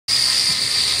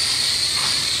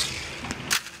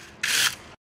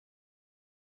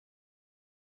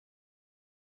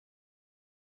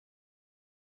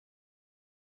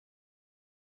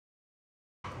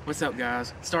What's up,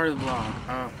 guys? Start of the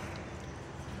vlog.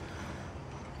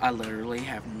 I literally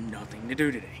have nothing to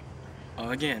do today.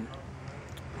 Again,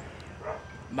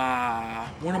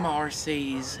 one of my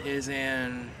RCs is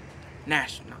in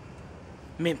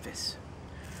Memphis.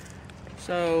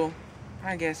 So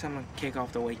I guess I'm gonna kick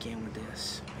off the weekend with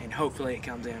this, and hopefully it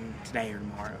comes in today or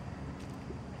tomorrow.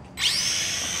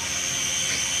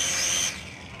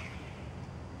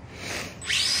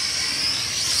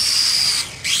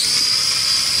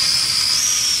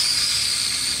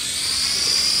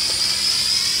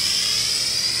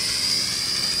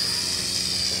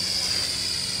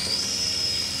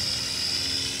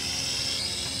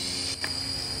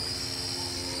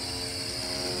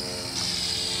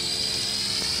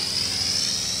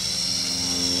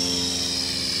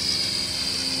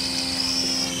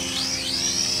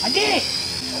 I did it!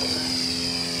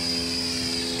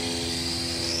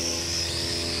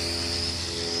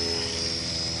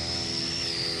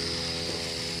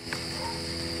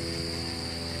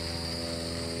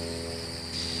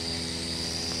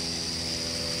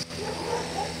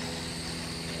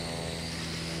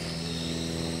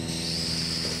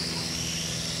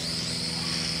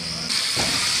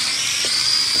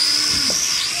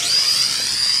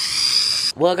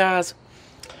 Well, guys,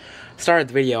 started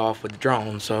the video off with the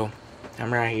drone, so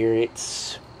I'm right here.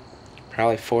 It's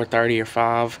probably 4:30 or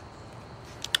 5,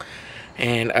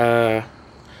 and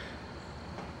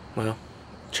well,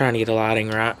 trying to get the lighting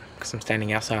right because I'm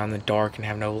standing outside in the dark and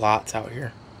have no lights out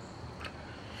here.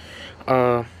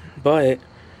 But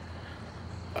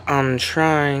I'm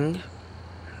trying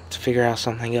to figure out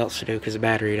something else to do because the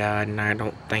battery died, and I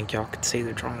don't think y'all could see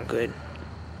the drone good.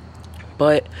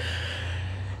 But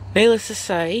needless to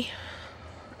say,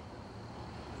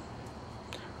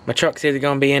 my truck's either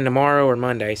going to be in tomorrow or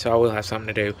Monday, so I will have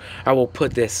something to do. I will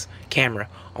put this camera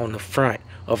on the front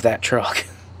of that truck.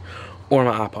 Or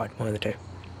my iPod, one of the two.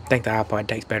 I think the iPod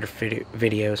takes better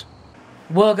videos.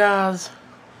 Well, guys,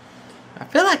 I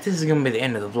feel like this is going to be the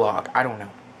end of the vlog. I don't know.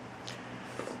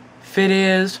 If it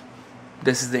is,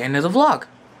 this is the end of the vlog.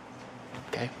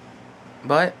 Okay.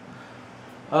 But,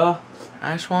 I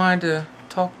just wanted to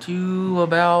talk to you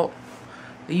about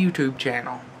the YouTube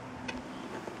channel.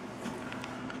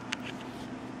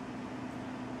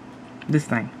 This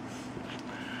thing.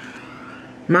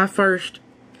 My first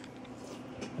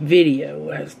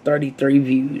video has 33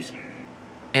 views.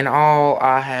 In all,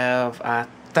 I have, I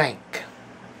think,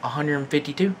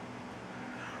 152.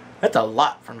 That's a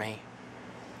lot for me.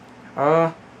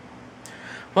 Well,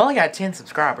 I got 10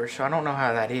 subscribers, so I don't know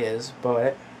how that is,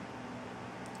 but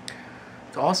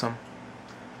it's awesome.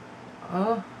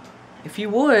 If you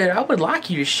would, I would like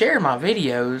you to share my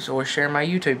videos or share my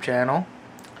YouTube channel.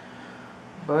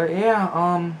 But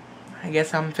yeah, I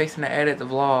guess I'm fixing to edit the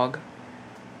vlog.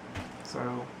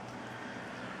 So,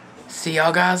 see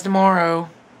y'all guys tomorrow.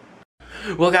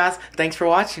 Well, guys, thanks for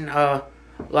watching.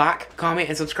 Like, comment,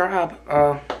 and subscribe.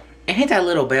 And hit that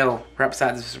little bell right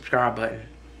beside the subscribe button.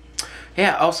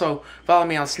 Yeah, also follow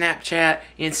me on Snapchat,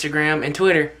 Instagram, and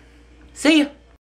Twitter. See ya!